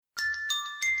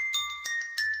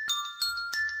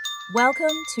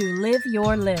Welcome to Live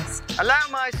Your List. Allow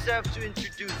myself to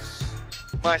introduce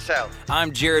myself.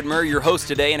 I'm Jared Murr, your host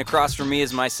today, and across from me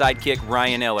is my sidekick,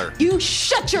 Ryan Eller. You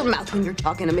shut your mouth when you're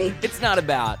talking to me. It's not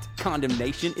about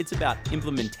condemnation, it's about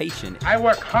implementation. I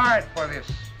work hard for this.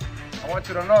 I want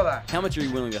you to know that. How much are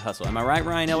you willing to hustle? Am I right,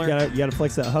 Ryan Eller? You gotta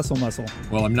flex that hustle muscle.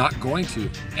 Well, I'm not going to,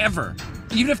 ever.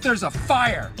 Even if there's a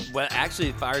fire. Well, actually,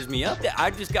 it fires me up.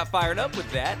 I just got fired up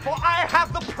with that. For I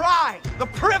have the pride, the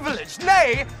privilege,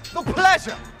 nay, the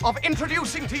pleasure of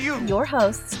introducing to you. Your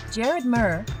hosts, Jared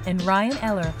Murr and Ryan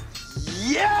Eller.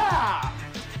 Yeah!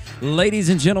 Ladies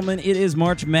and gentlemen, it is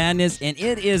March Madness, and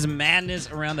it is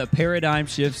madness around the Paradigm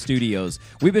Shift Studios.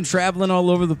 We've been traveling all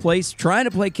over the place, trying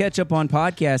to play catch-up on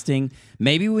podcasting.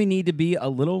 Maybe we need to be a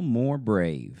little more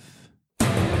brave.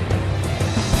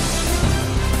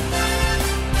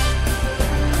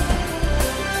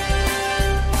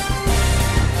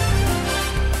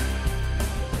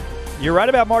 You're right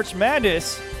about March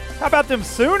Madness. How about them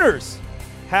Sooners?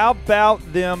 How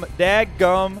about them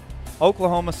daggum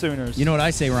Oklahoma Sooners? You know what I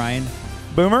say, Ryan?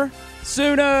 Boomer?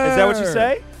 Sooner! Is that what you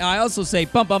say? I also say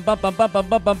bump, bump, bump, bump, bump, bump,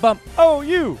 bump, bump, bump. Oh,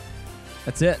 you.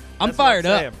 That's it. I'm That's fired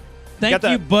what I'm up. saying. Thank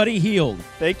you, Buddy Heald.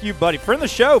 Thank you, Buddy. Friend of the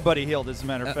show, Buddy Heald, as a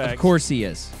matter of fact. Of course he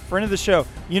is. Friend of the show.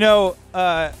 You know,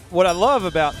 what I love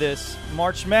about this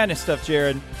March Madness stuff,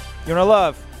 Jared, you know what I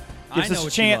love? Gives us a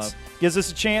chance. Gives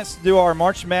us a chance to do our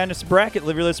March Madness bracket,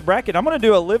 Live Your List bracket. I'm going to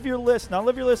do a Live Your List, not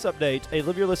Live Your List update, a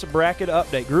Live Your List bracket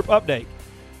update, group update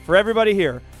for everybody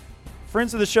here.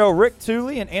 Friends of the show, Rick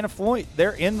Tooley and Anna Floyd,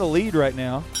 they're in the lead right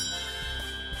now.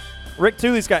 Rick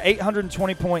Tooley's got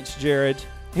 820 points, Jared.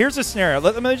 Here's the scenario.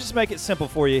 Let me just make it simple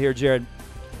for you here, Jared.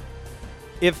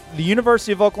 If the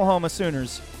University of Oklahoma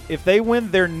Sooners, if they win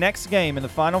their next game in the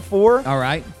Final Four, all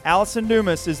right, Allison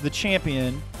Dumas is the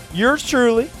champion. Yours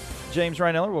truly, James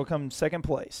Ryan Eller, will come second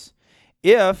place.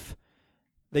 If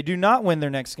they do not win their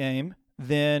next game,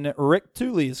 then Rick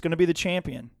Tooley is going to be the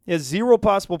champion. He has 0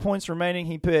 possible points remaining.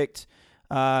 He picked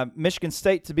Michigan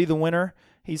State to be the winner.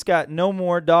 He's got no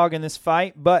more dog in this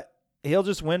fight, but he'll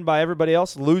just win by everybody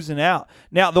else losing out.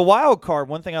 Now, the wild card,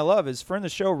 one thing I love is friend of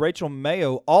the show, Rachel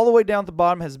Mayo, all the way down at the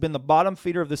bottom, has been the bottom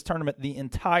feeder of this tournament the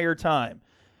entire time.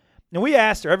 Now, we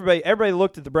asked her, everybody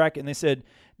looked at the bracket, and they said,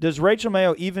 does Rachel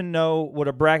Mayo even know what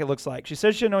a bracket looks like? She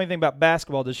says she doesn't know anything about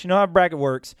basketball. Does she know how a bracket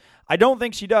works? I don't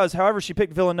think she does. However, she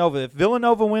picked Villanova. If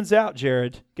Villanova wins out,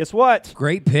 Jared, guess what?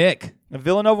 Great pick. If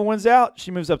Villanova wins out, she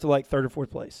moves up to like 3rd or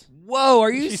 4th place. Whoa, are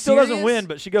you serious? She still doesn't win,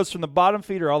 but she goes from the bottom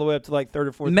feeder all the way up to like 3rd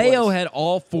or 4th place. Mayo had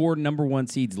all 4 number 1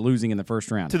 seeds losing in the first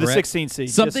round. To correct? the 16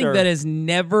 seed. Something yes, that has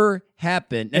never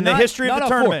happened. In the history of the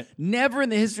tournament. Never in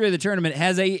the history of the tournament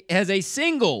has a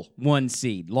single 1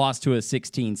 seed lost to a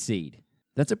 16 seed.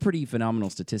 That's a pretty phenomenal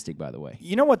statistic, by the way.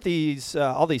 You know what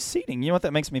all these seeding, you know what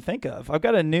that makes me think of? I've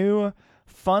got a new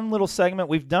fun little segment.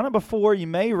 We've done it before. You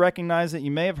may recognize it. You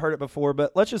may have heard it before,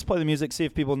 but let's just play the music, see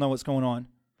if people know what's going on.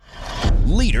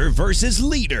 Leader versus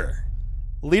leader.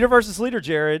 Leader versus leader,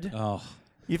 Jared. Oh.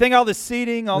 You think all this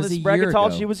seeding, all this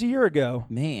bracketology was a year ago.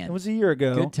 Man. It was a year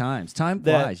ago. Good times. Time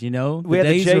flies, you know. We The had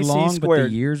days the are JC long, squared. but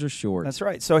the years are short. That's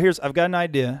right. So I've got an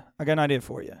idea. I got an idea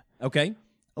for you. Okay.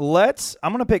 I'm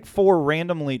going to pick 4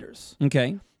 random leaders.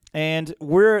 Okay. And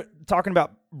we're talking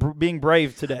about being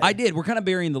brave today. I did. We're kind of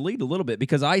burying the lead a little bit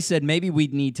because I said maybe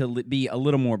we'd need to be a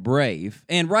little more brave.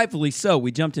 And rightfully so.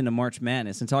 We jumped into March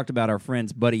Madness and talked about our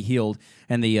friends Buddy Heald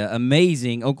and the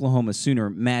amazing Oklahoma Sooner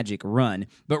Magic run.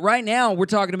 But right now we're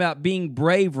talking about being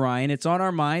brave, Ryan. It's on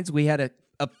our minds. We had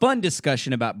a fun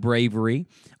discussion about bravery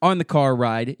on the car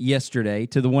ride yesterday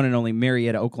to the one and only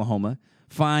Marietta, Oklahoma.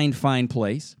 Fine, fine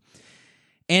place.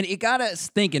 And it got us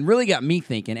thinking, really got me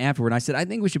thinking afterward. I said, I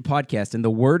think we should podcast, and the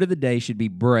word of the day should be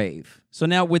brave. So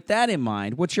now with that in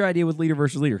mind, what's your idea with leader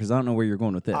versus leader? Because I don't know where you're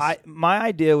going with this. My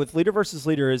idea with leader versus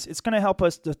leader is it's going to help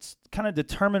us to kind of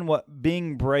determine what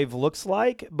being brave looks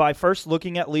like by first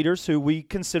looking at leaders who we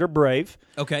consider brave.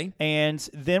 Okay. And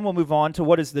then we'll move on to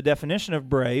what is the definition of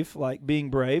brave, like being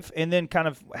brave, and then kind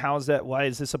of why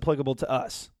is this applicable to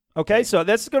us? Okay, so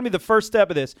that's going to be the first step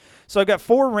of this. So I've got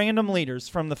 4 random leaders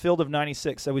from the field of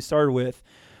 96 that we started with.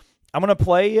 I'm going to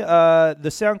play the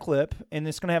sound clip, and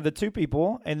it's going to have the 2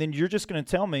 people, and then you're just going to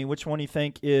tell me which one you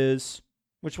think is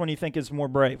more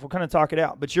brave. We'll kind of talk it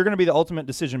out, but you're going to be the ultimate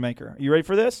decision maker. Are you ready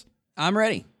for this? I'm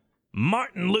ready.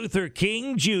 Martin Luther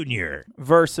King Jr.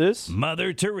 versus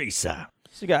Mother Teresa.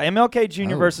 So you got MLK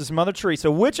Jr. versus Mother Teresa.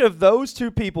 Which of those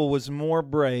 2 people was more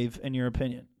brave, in your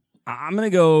opinion? I'm going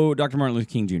to go Dr. Martin Luther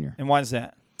King Jr. And why is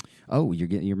that? Oh,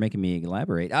 you're making me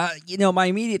elaborate. My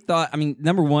immediate thought,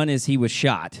 number one is he was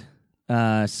shot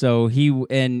So he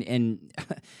and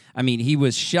I mean, he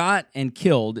was shot and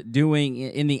killed doing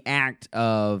in the act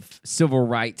of civil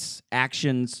rights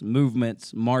actions,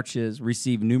 movements, marches,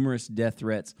 received numerous death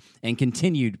threats, and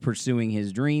continued pursuing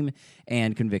his dream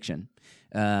and conviction.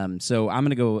 So I'm going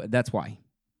to go. That's why.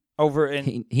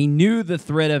 He knew the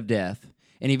threat of death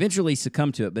and eventually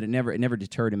succumbed to it, but it never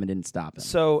deterred him and didn't stop him.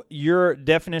 So your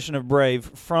definition of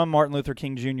brave from Martin Luther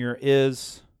King Jr.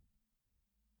 is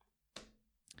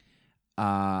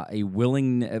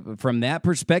from that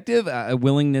perspective, a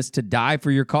willingness to die for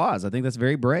your cause. I think that's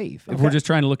very brave. If we're just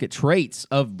trying to look at traits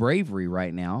of bravery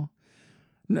right now.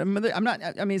 I'm not.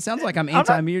 I mean, it sounds like I'm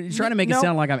anti. You're trying to make it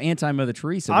sound like I'm anti-Mother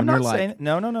Teresa. I'm not like, saying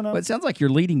no. But it sounds like you're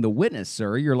leading the witness,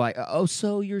 sir. You're like, oh,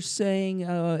 so you're saying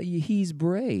he's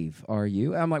brave, are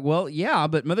you? I'm like, well, yeah,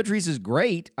 but Mother Teresa's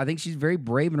great. I think she's very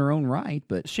brave in her own right.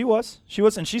 But she was,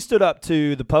 and she stood up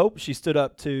to the Pope. She stood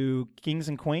up to kings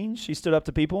and queens. She stood up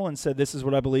to people and said, "This is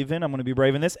what I believe in. I'm going to be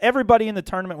brave in this." Everybody in the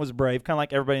tournament was brave, kind of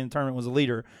like everybody in the tournament was a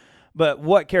leader. But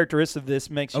what characteristic of this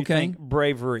makes you think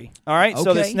bravery? All right,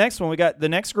 so this next one, we got the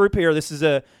next group here. This is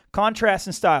a contrast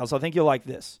in styles. I think you'll like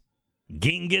this.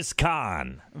 Genghis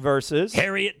Khan versus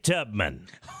Harriet Tubman.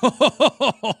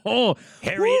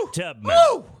 Harriet Tubman.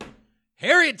 Woo!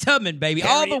 Harriet Tubman, baby,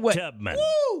 all the way. Tubman.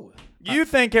 Woo! You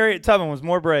think Harriet Tubman was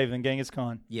more brave than Genghis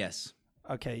Khan? Yes.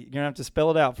 Okay, you're going to have to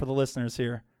spell it out for the listeners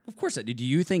here. Of course I did. Do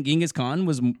you think Genghis Khan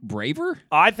was braver?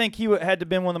 I think he had to have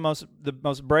been one of the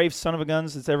most brave son of a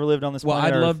guns that's ever lived on this planet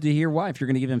Earth. Well, I'd love to hear why. If you're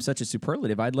going to give him such a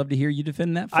superlative, I'd love to hear you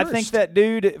defend that first. I think that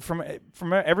dude, from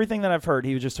everything that I've heard,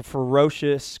 he was just a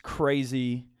ferocious,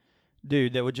 crazy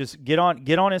dude that would just get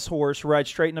on his horse, ride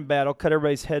straight into battle, cut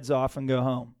everybody's heads off, and go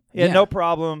home. He had no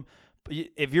problem.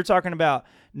 If you're talking about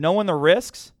knowing the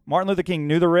risks, Martin Luther King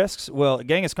knew the risks. Well,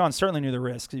 Genghis Khan certainly knew the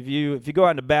risks. If you go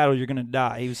out into battle, you're going to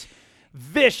die. He was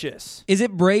vicious. Is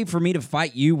it brave for me to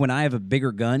fight you when I have a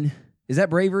bigger gun? Is that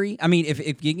bravery? I mean,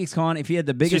 if Genghis Khan, if he had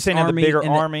the biggest army, the bigger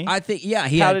army, I think, yeah.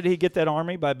 How did he get that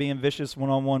army? By being vicious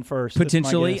one-on-one first.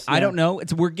 Potentially, guess, I don't know.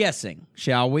 We're guessing,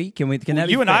 shall we? Can that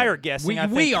be you and fair? I are guessing.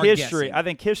 We are guessing. I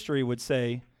think history would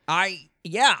say.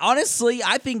 Honestly,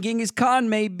 I think Genghis Khan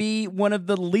may be one of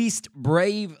the least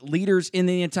brave leaders in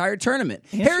the entire tournament.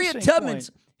 Harriet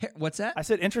Tubman's. What's that? I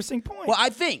said interesting point. Well, I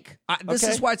think this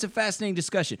is why it's a fascinating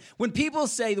discussion. When people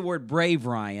say the word brave,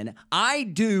 Ryan, I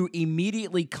do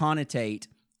immediately connotate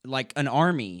like an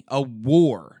army, a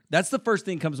war. That's the first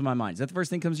thing that comes to my mind. Is that the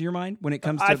first thing that comes to your mind when it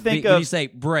comes to when you say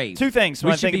brave? Two things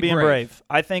when I think of being brave.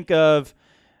 I think of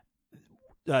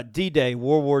D-Day,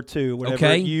 World War II,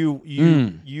 whatever.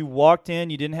 You walked in,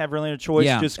 you didn't have really a choice.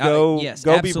 Yeah. Just go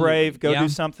absolutely. be brave, go do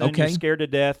something. You're scared to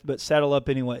death, but saddle up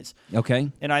anyways. Okay.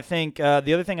 And I think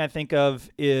the other thing I think of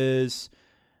is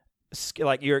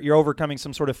like you're overcoming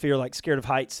some sort of fear, like scared of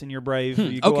heights, and you're brave.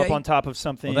 You go up on top of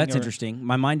something. Well, that's interesting.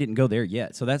 My mind didn't go there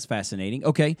yet, so that's fascinating.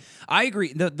 Okay, I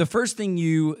agree. The first thing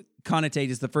you connotate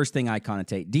is the first thing I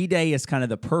connotate. D-Day is kind of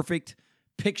the perfect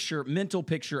mental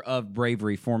picture of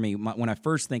bravery for me when I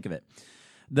first think of it.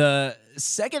 The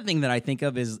second thing that I think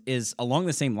of is along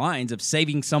the same lines of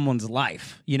saving someone's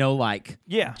life, like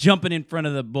jumping in front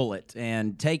of the bullet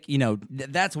and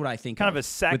that's what I think kind of a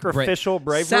sacrificial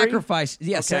bravery. Sacrifice.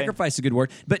 Yeah, sacrifice is a good word.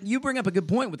 But you bring up a good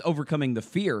point with overcoming the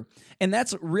fear. And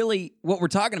that's really what we're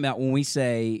talking about when we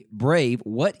say brave.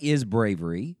 What is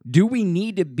bravery? Do we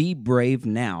need to be brave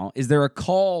now? Is there a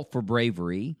call for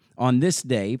bravery on this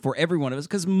day for every one of us?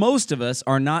 Because most of us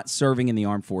are not serving in the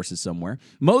armed forces somewhere.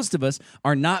 Most of us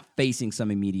are not facing some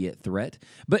immediate threat.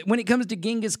 But when it comes to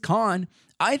Genghis Khan,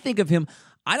 I don't think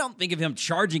of him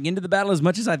charging into the battle as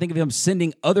much as I think of him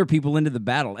sending other people into the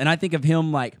battle. And I think of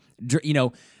him like,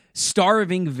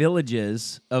 starving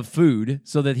villages of food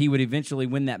so that he would eventually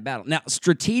win that battle. Now,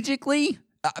 strategically,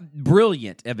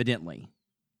 brilliant, evidently.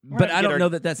 But I don't know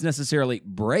that that's necessarily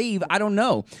brave. I don't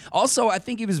know. Also, I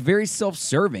think he was very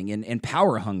self-serving and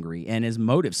power-hungry in his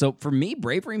motive. So for me,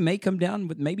 bravery may come down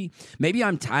with maybe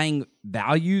I'm tying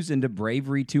values into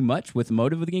bravery too much with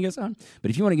motive of the Genghis Khan. But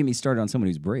if you want to get me started on someone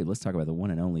who's brave, let's talk about the one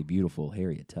and only beautiful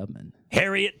Harriet Tubman.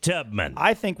 Harriet Tubman.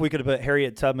 I think we could have put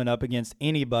Harriet Tubman up against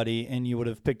anybody, and you would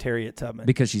have picked Harriet Tubman.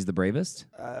 Because she's the bravest?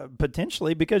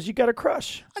 Potentially, because you got a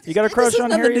crush. You got a crush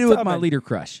on Harriet Tubman. This has nothing to do with my leader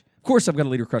crush. Of course I've got a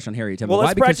leader crush on Harriet Tubman. Well,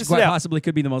 why? Because she quite possibly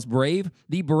could be the most brave,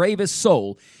 the bravest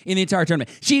soul in the entire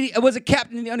tournament. She was a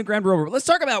captain in the Underground Railroad. Let's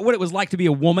talk about what it was like to be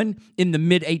a woman in the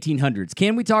mid-1800s.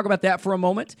 Can we talk about that for a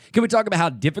moment? Can we talk about how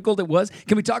difficult it was?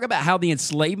 Can we talk about how the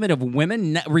enslavement of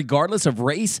women, regardless of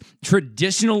race,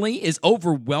 traditionally is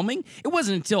overwhelming? It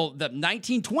wasn't until the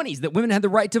 1920s that women had the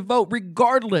right to vote,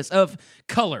 regardless of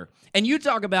color. And you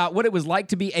talk about what it was like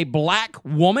to be a black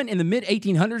woman in the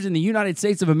mid-1800s in the United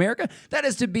States of America. That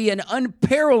is to be an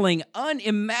unparaling,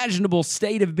 unimaginable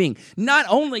state of being. Not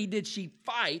only did she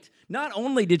fight, not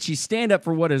only did she stand up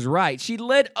for what is right, she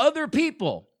led other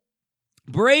people.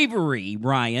 Bravery,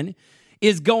 Ryan,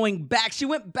 is going back. She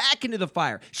went back into the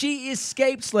fire. She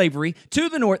escaped slavery to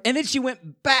the north, and then she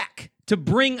went back to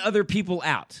bring other people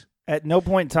out. At no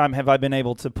point in time have I been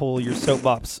able to pull your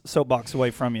soapbox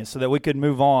away from you so that we could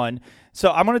move on.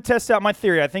 So I'm going to test out my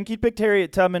theory. I think you picked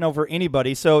Harriet Tubman over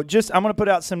anybody. So I'm going to put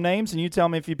out some names, and you tell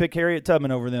me if you pick Harriet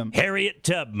Tubman over them. Harriet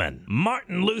Tubman,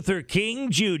 Martin Luther King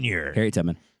Jr. Harriet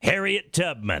Tubman. Harriet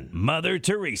Tubman, Mother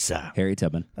Teresa. Harriet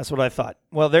Tubman. That's what I thought.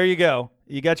 Well, there you go.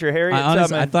 You got your Harriet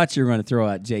Tubman. I thought you were going to throw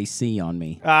out JC on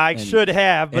me. I should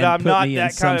have, but I'm not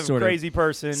that kind of sort crazy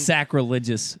person.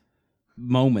 Sacrilegious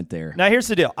moment there. Now, here's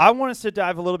the deal. I want us to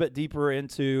dive a little bit deeper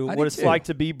into what it's like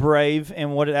to be brave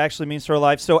and what it actually means to our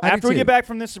life. So after we get back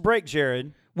from this break,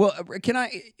 Jared. Well,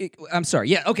 I'm sorry.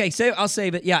 Yeah, okay, I'll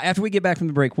save it. Yeah, after we get back from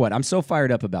the break, what? I'm so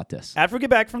fired up about this. After we get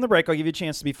back from the break, I'll give you a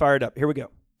chance to be fired up. Here we go.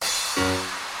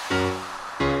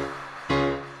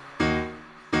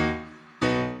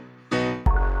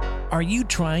 Are you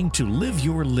trying to live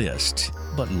your list,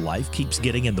 but life keeps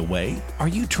getting in the way? Are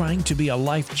you trying to be a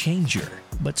life changer,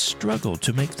 but struggle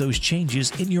to make those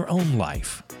changes in your own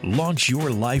life? Launch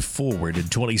your life forward in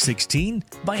 2016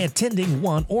 by attending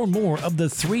one or more of the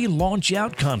 3 Launch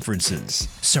Out conferences.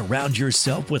 Surround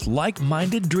yourself with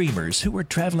like-minded dreamers who are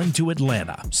traveling to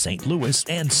Atlanta, St. Louis,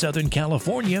 and Southern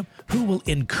California who will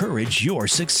encourage your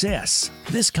success.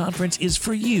 This conference is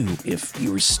for you if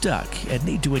you're stuck and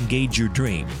need to engage your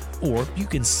dream, or you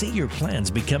can see your plans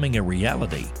becoming a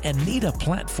reality and need a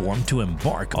platform to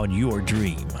embark on your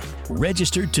dream.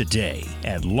 Register today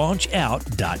at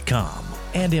launchout.com.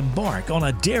 and embark on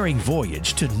a daring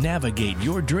voyage to navigate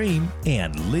your dream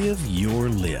and live your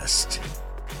list.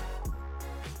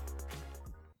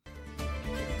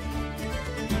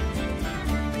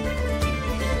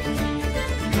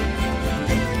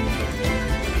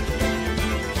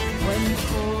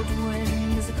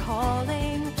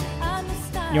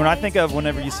 You know what I think of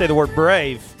whenever you say the word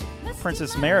brave?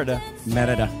 Princess Merida.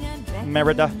 Merida.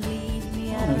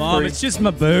 Mom, it's just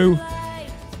my boo.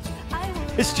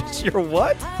 It's just your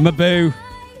what? My boo.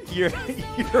 Your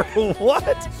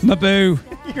what? My boo.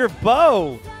 Your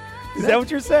beau. Is that what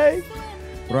you're saying?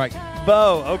 Right.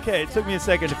 Beau. Okay, it took me a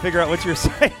second to figure out what you're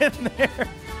saying there.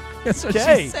 That's what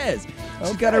she says.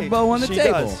 She's got her bow on the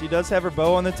table. She does have her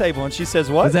bow on the table, and she says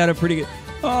what? Is that a pretty good?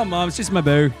 Oh, Mom, it's just my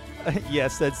boo.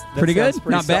 Yes, that's pretty good.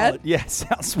 Not bad. Yeah,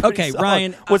 sounds pretty okay, solid.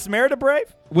 Ryan. Was Merida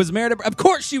brave? Of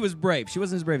course, she was brave. She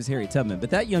wasn't as brave as Harriet Tubman,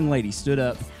 but that young lady stood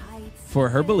up for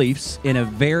her beliefs in a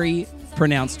very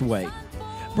pronounced way.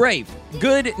 Brave,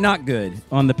 good, not good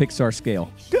on the Pixar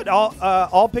scale. Good. All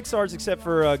Pixar's except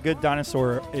for Good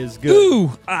Dinosaur is good.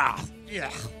 Ooh,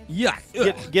 yeah.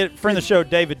 Get friend of the show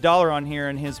David Dollar on here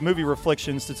and his movie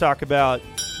reflections to talk about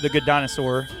the Good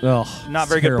Dinosaur. Oh, not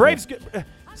very terrible. good. Brave's good.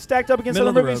 Stacked up against Middle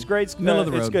other of the movies, road. great. Middle of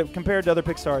the It's road. good compared to other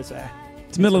Pixar's.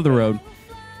 It's middle of the road.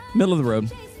 Middle of the road.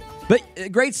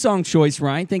 But great song choice,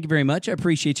 Ryan. Thank you very much. I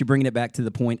appreciate you bringing it back to the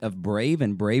point of brave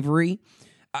and bravery.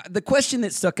 The question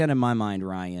that stuck out in my mind,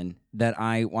 Ryan, that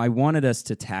I wanted us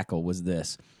to tackle was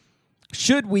this.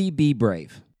 Should we be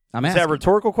brave? Is that a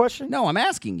rhetorical question? No, I'm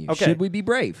asking you. Okay. Should we be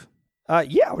brave?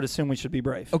 Yeah, I would assume we should be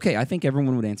brave. Okay, I think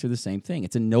everyone would answer the same thing.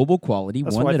 It's a noble quality,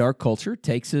 That's one why that our culture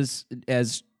takes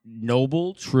as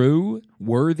noble, true,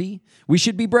 worthy. We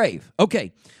should be brave.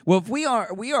 Okay. Well, if we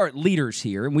are leaders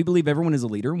here, and we believe everyone is a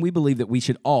leader, and we believe that we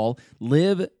should all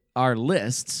live our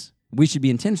lists, we should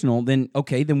be intentional, then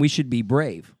we should be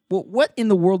brave. Well, what in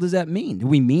the world does that mean? Do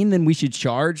we mean then we should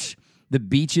charge the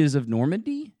beaches of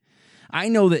Normandy? I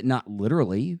know that not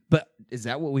literally, but is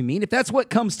that what we mean? If that's what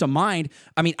comes to mind,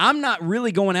 I mean, I'm not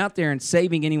really going out there and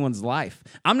saving anyone's life.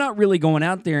 I'm not really going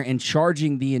out there and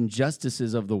charging the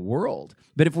injustices of the world.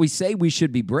 But if we say we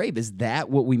should be brave, is that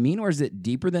what we mean, or is it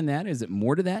deeper than that? Is it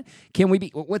more to that? Can we be?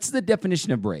 What's the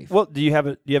definition of brave? Well, do you have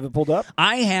it? Do you have it pulled up?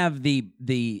 I have the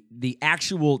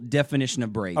actual definition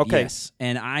of brave. Okay. Yes,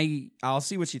 and I'll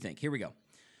see what you think. Here we go.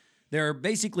 There are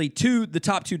basically the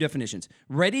top 2 definitions.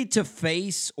 Ready to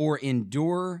face or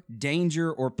endure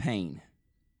danger or pain.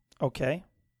 Okay.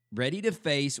 Ready to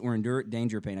face or endure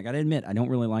danger or pain. I got to admit, I don't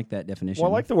really like that definition. Well,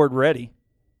 I like the word ready.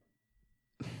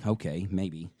 Okay,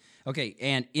 maybe. Okay,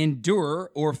 and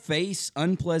endure or face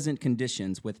unpleasant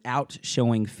conditions without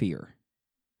showing fear.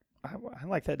 I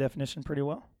like that definition pretty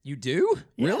well. You do?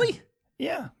 Yeah. Really?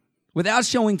 Yeah. Without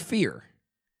showing fear.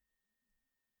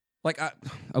 Like,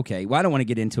 okay, well, I don't want to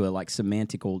get into a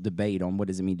semantical debate on what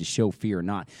does it mean to show fear or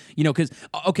not. Because,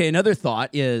 another thought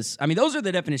is, those are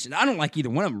the definitions. I don't like either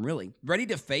one of them, really. Ready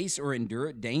to face or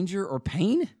endure danger or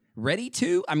pain? Ready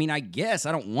to? I guess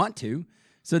I don't want to.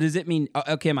 So does it mean,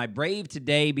 okay, am I brave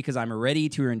today because I'm ready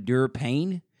to endure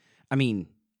pain?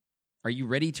 Are you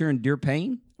ready to endure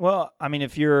pain? Well,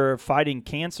 if you're fighting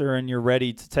cancer and you're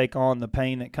ready to take on the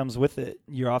pain that comes with it,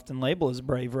 you're often labeled as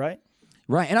brave, right?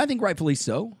 Right, and I think rightfully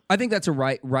so. I think that's a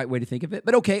right way to think of it.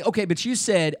 But okay, but you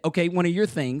said, one of your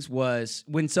things was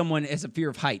when someone has a fear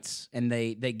of heights and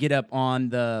they get up on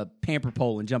the pamper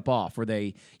pole and jump off, or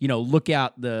they, look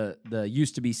out the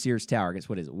used to be Sears Tower, I guess,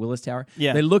 what is it, Willis Tower?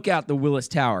 Yeah. They look out the Willis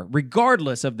Tower,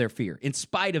 regardless of their fear, in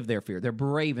spite of their fear. They're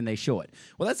brave and they show it.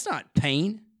 Well, that's not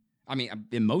pain.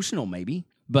 Emotional maybe,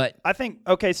 but... I think,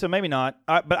 okay, so maybe not.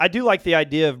 But I do like the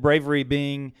idea of bravery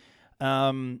being...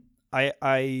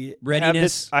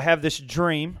 Readiness. I have this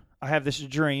dream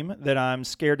that I'm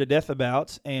scared to death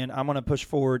about, and I'm going to push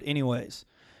forward anyways.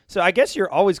 So I guess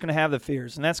you're always going to have the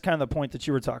fears, and that's kind of the point that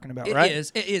you were talking about, right?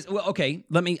 It is. Well, okay,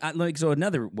 let me go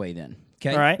another way then.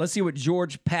 Okay, all right. Let's see what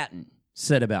George Patton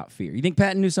said about fear. You think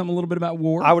Patton knew something a little bit about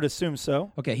war? I would assume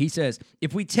so. Okay, he says,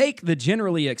 if we take the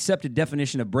generally accepted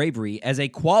definition of bravery as a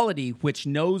quality which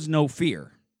knows no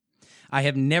fear, I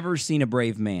have never seen a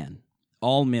brave man.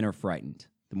 All men are frightened.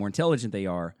 The more intelligent they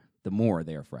are, the more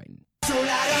they are frightened.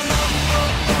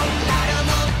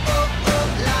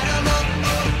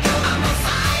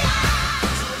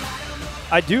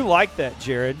 I do like that,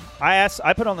 Jared.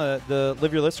 I put on the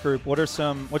Live Your List group, what's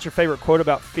your favorite quote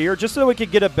about fear? Just so we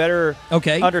could get a better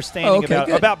understanding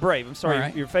about Brave. I'm sorry,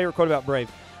 right. Your favorite quote about Brave.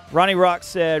 Ronnie Rock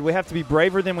said, we have to be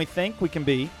braver than we think we can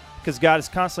be because God is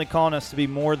constantly calling us to be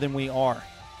more than we are.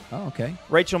 Oh, okay.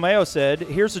 Rachel Mayo said,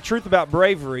 here's the truth about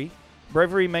bravery.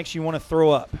 Bravery makes you want to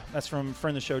throw up. That's from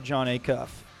friend of the show, John A.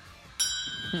 Cuff.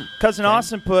 Cousin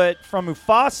Austin put, from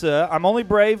Mufasa, I'm only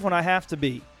brave when I have to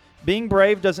be. Being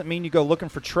brave doesn't mean you go looking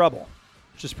for trouble,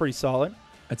 which is pretty solid.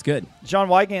 That's good. John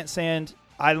Wygant saying,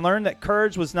 I learned that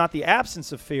courage was not the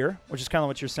absence of fear, which is kind of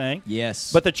what you're saying.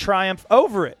 Yes. But the triumph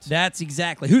over it. That's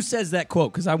exactly. Who says that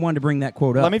quote? Because I wanted to bring that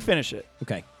quote up. Let me finish it.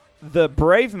 Okay. The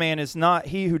brave man is not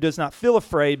he who does not feel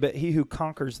afraid, but he who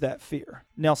conquers that fear.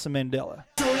 Nelson Mandela.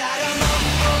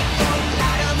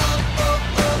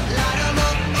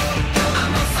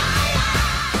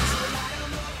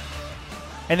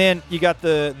 And then you got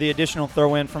the additional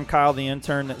throw-in from Kyle, the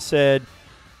intern, that said,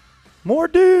 more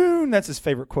Dune. That's his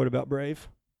favorite quote about Brave.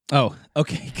 Oh,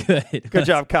 okay, good. Good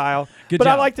job, Kyle. Good but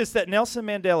job. I like that Nelson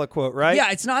Mandela quote, right?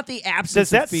 Yeah, it's not the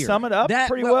absence of fear. Does that sum it up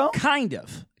pretty well? Kind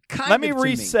of. Let me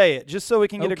re-say it, just so we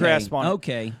can get a grasp on it.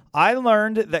 Okay. I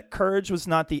learned that courage was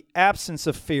not the absence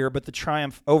of fear, but the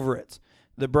triumph over it.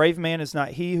 The brave man is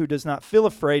not he who does not feel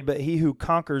afraid, but he who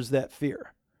conquers that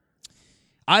fear.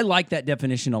 I like that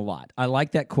definition a lot. I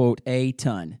like that quote a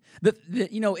ton.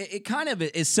 It kind of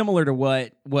is similar to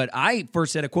what I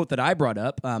first said, a quote that I brought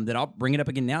up, that I'll bring it up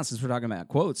again now since we're talking about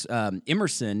quotes.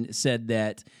 Emerson said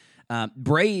that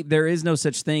there is no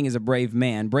such thing as a brave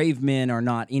man. Brave men are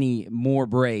not any more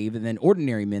brave than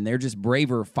ordinary men. They're just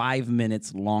braver 5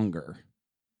 minutes longer.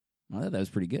 I thought that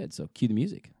was pretty good, so cue the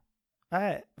music.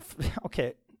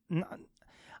 Okay. I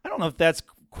don't know if that's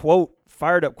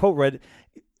fired up quote read.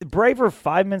 Braver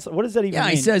 5 minutes. What does that even mean? Yeah,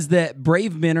 he says that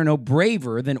brave men are no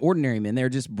braver than ordinary men. They're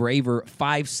just braver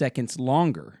 5 seconds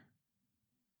longer.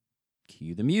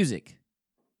 Cue the music.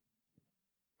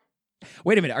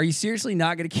 Wait a minute. Are you seriously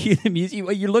not going to cue the music?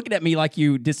 You're looking at me like do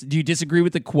you disagree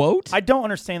with the quote? I don't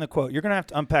understand the quote. You're going to have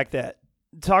to unpack that.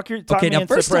 Okay, now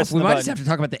first off, we might just have to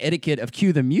talk about the etiquette of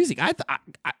cue the music.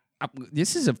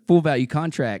 This is a full value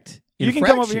contract. You can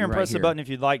come over here and press the button if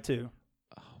you'd like to.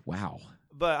 Oh, wow.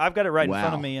 But I've got it right in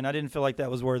front of me, and I didn't feel like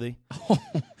that was worthy.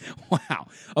 Wow.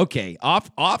 Okay. Off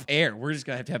air, we're just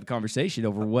gonna have a conversation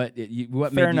over what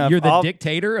Fair enough. You're the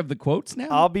dictator of the quotes now.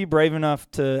 I'll be brave enough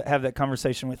to have that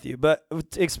conversation with you. But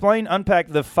unpack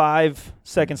the 5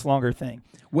 seconds longer thing.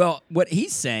 Well, what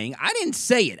he's saying, I didn't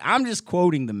say it. I'm just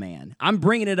quoting the man. I'm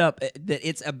bringing it up that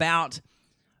it's about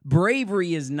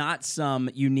bravery is not some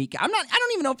unique. I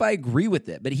don't even know if I agree with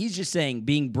it, but he's just saying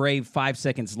being brave 5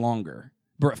 seconds longer.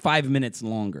 5 minutes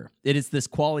longer. It is this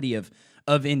quality of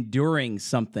enduring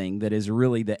something that is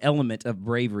really the element of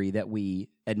bravery that we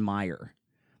admire.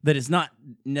 That is not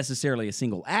necessarily a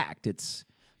single act. It's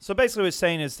so basically what he's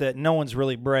saying is that no one's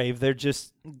really brave. They're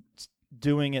just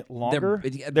doing it longer.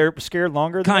 They're scared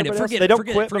longer. Kind of. They don't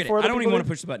quit before. before. I don't even want to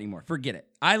push the button anymore. Forget it.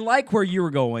 I like where you were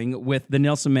going with the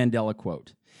Nelson Mandela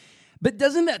quote. But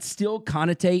doesn't that still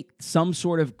connotate some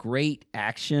sort of great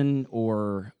action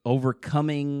or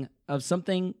overcoming of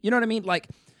something? You know what I mean? Like,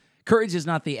 Courage is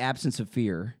not the absence of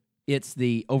fear. What is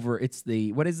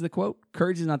the quote?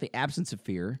 Courage is not the absence of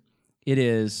fear. It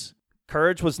is...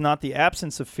 Courage was not the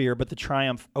absence of fear, but the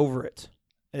triumph over it.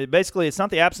 Basically, it's not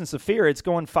the absence of fear. It's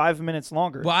going 5 minutes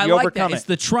longer. Well, I like that. It's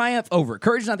the triumph over it.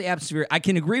 Courage is not the absence of fear. I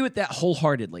can agree with that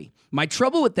wholeheartedly. My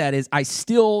trouble with that is I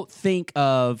still think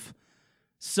of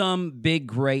some big,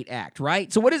 great act,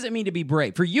 right? So what does it mean to be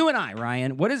brave? For you and I,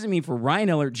 Ryan, what does it mean for Ryan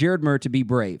Eller, Jared Murr to be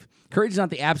brave? Courage is not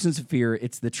the absence of fear.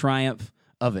 It's the triumph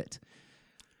of it.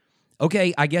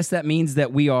 Okay, I guess that means that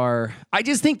I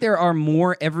just think there are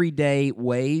more everyday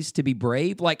ways to be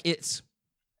brave. Like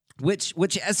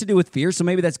which has to do with fear, so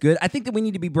maybe that's good. I think that we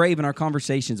need to be brave in our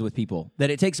conversations with people, that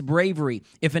it takes bravery.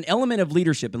 If an element of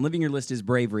leadership and living your list is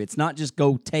bravery, it's not just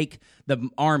go take the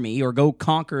army or go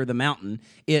conquer the mountain.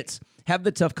 It's have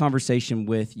the tough conversation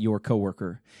with your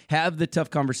coworker. Have the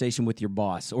tough conversation with your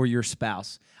boss or your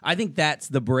spouse. I think that's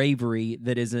the bravery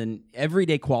that is an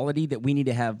everyday quality that we need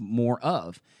to have more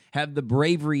of. Have the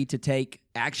bravery to take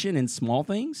action in small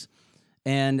things.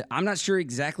 And I'm not sure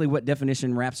exactly what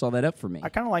definition wraps all that up for me. I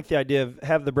kind of like the idea of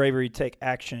have the bravery to take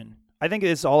action. I think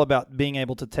it's all about being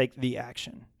able to take the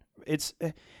action. Is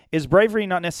bravery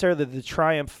not necessarily the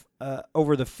triumph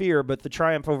over the fear, but the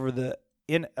triumph over the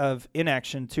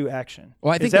inaction to action?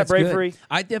 Well, I think is that that's bravery? Good.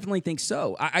 I definitely think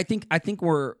so. I think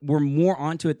we're more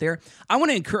onto it there. I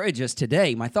want to encourage us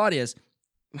today. My thought is,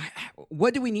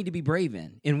 what do we need to be brave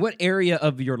in? In what area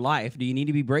of your life do you need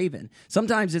to be brave in?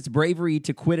 Sometimes it's bravery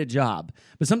to quit a job,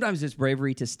 but sometimes it's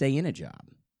bravery to stay in a job.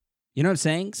 You know what I'm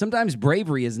saying? Sometimes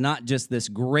bravery is not just this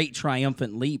great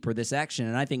triumphant leap or this action.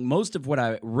 And I think most of what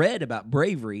I read about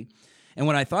bravery and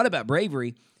what I thought about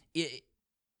bravery,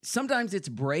 sometimes it's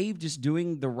brave just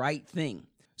doing the right thing.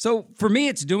 So for me,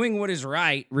 it's doing what is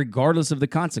right regardless of the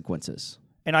consequences.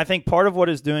 And I think part of what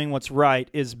is doing what's right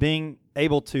is being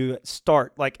able to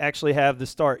start, like actually have the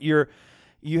start. You're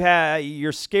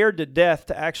scared to death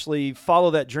to actually follow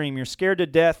that dream. You're scared to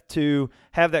death to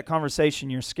have that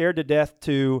conversation. You're scared to death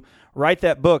to write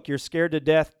that book. You're scared to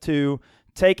death to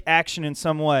take action in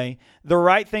some way. The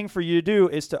right thing for you to do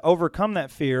is to overcome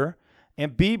that fear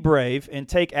and be brave and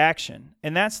take action.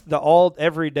 And that's the all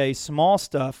everyday small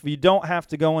stuff. You don't have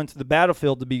to go into the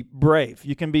battlefield to be brave.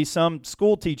 You can be some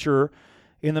school teacher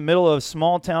in the middle of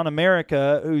small town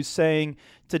America who's saying,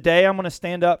 today I'm going to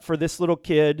stand up for this little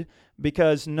kid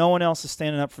because no one else is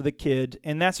standing up for the kid.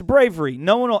 And that's bravery.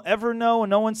 No one will ever know,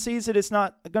 and no one sees it. It's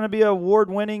not going to be an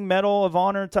award-winning Medal of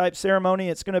Honor type ceremony.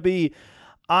 It's going to be,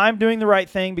 I'm doing the right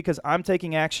thing because I'm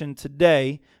taking action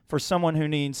today for someone who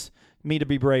needs me to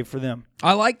be brave for them.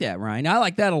 I like that, Ryan. I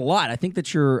like that a lot. I think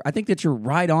that you're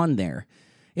right on there.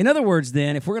 In other words,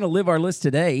 then, if we're going to live our list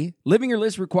today, living your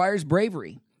list requires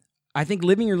bravery. I think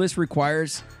living your list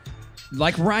requires,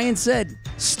 like Ryan said,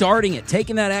 starting it,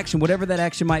 taking that action, whatever that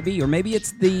action might be. Or maybe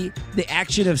it's the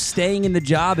action of staying in the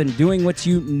job and doing what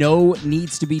you know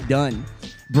needs to be done.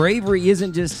 Bravery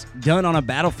isn't just done on a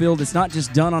battlefield. It's not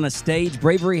just done on a stage.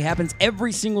 Bravery happens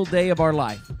every single day of our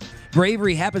life.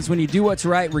 Bravery happens when you do what's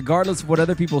right, regardless of what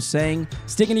other people are saying,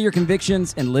 sticking to your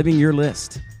convictions, and living your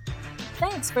list.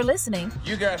 Thanks for listening.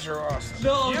 You guys are awesome.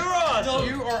 No, you're awesome. No,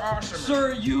 you are awesome.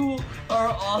 Sir, you are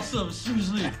awesome.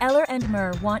 Seriously. Eller and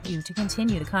Murr want you to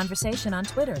continue the conversation on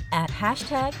Twitter at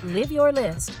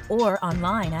 #LiveYourList or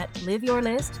online at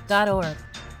liveyourlist.org.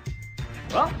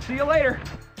 Well, see you later.